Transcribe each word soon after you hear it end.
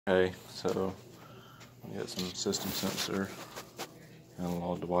Okay, so we got some system sensor and a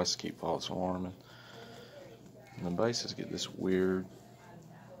lot of devices keep false alarming. And the bases get this weird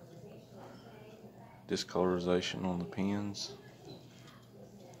discolorization on the pins.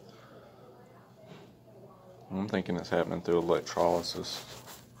 I'm thinking it's happening through electrolysis.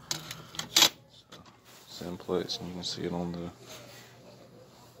 So, Simplex, and you can see it on the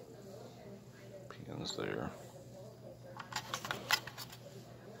pins there.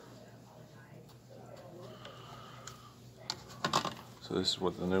 So this is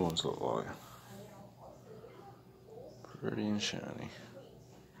what the new ones look like. Pretty and shiny.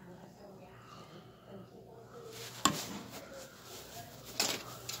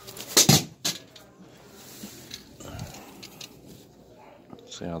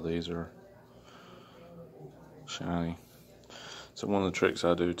 See how these are shiny. So one of the tricks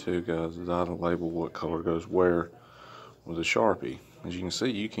I do too, guys, is I label what color goes where with a Sharpie. As you can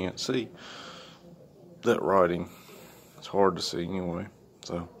see, you can't see that writing. It's hard to see anyway.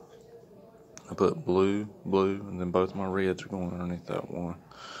 So I put blue, and then both my reds are going underneath that one.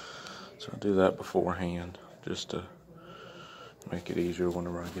 So I do that beforehand just to make it easier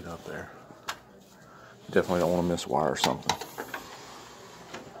whenever I get up there. Definitely don't want to miswire something.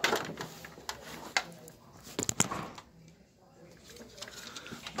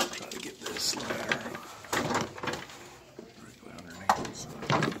 Try to get this ladder directly underneath so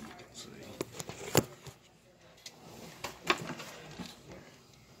you can see.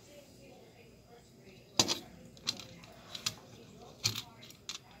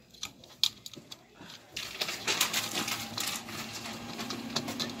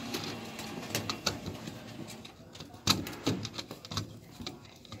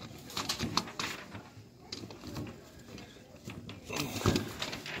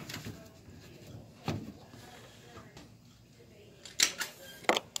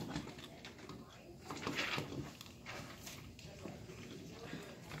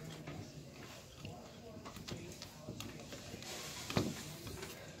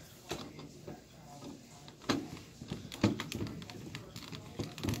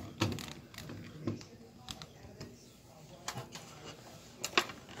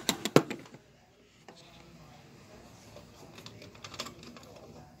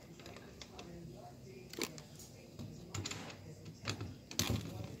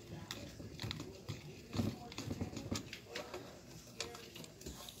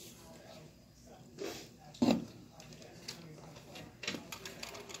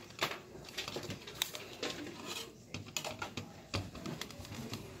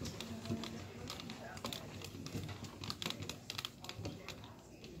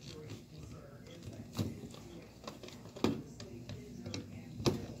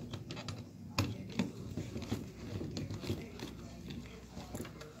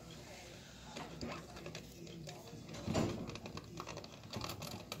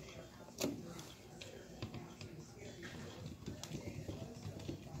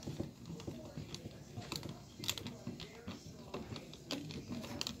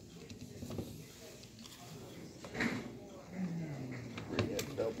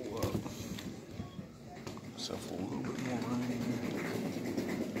 Double up. Myself a little bit more room.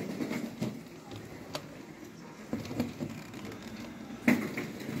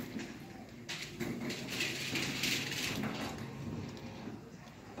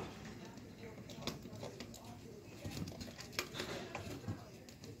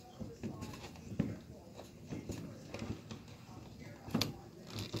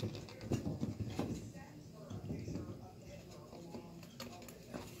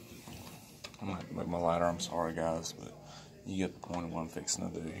 I might move my ladder, I'm sorry guys, but you get the point of what I'm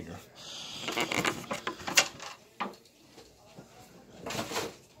fixing to do here.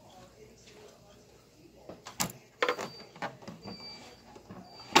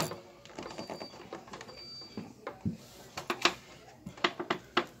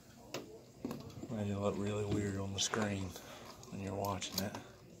 It'll look really weird on the screen when you're watching it.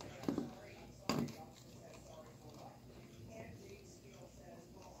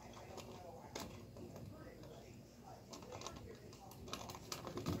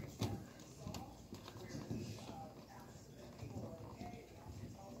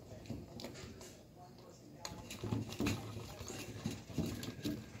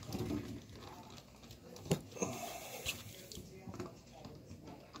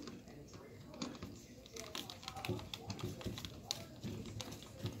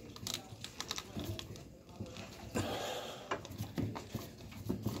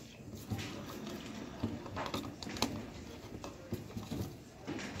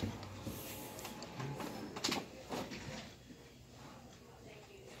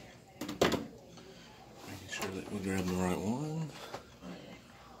 that we grab the right one.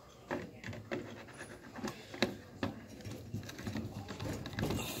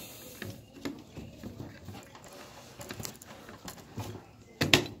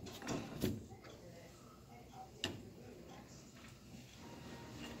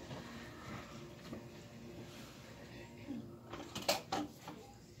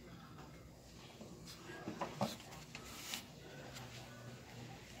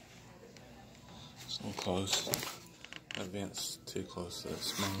 So close. That vent's too close to that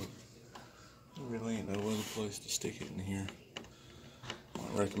smoke. There really ain't no other place to stick it in here.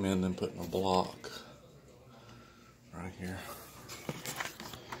 I recommend them putting a block right here.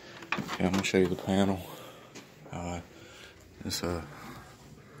 Okay, I'm gonna show you the panel. It's a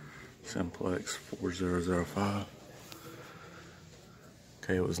Simplex 4005.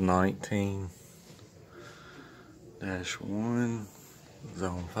 Okay, it was 19-1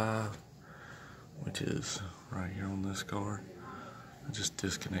 zone 5, which is right here on this card. I just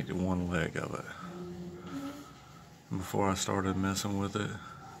disconnected one leg of it. And before I started messing with it,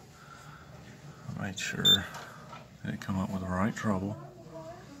 I made sure that it come up with the right trouble,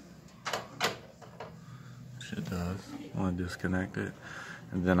 which it does when I disconnect it.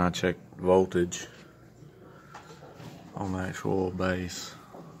 And then I checked voltage on the actual base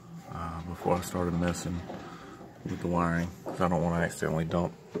before I started messing with the wiring, because I don't want to accidentally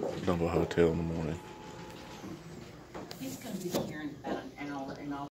dump a hotel in the morning.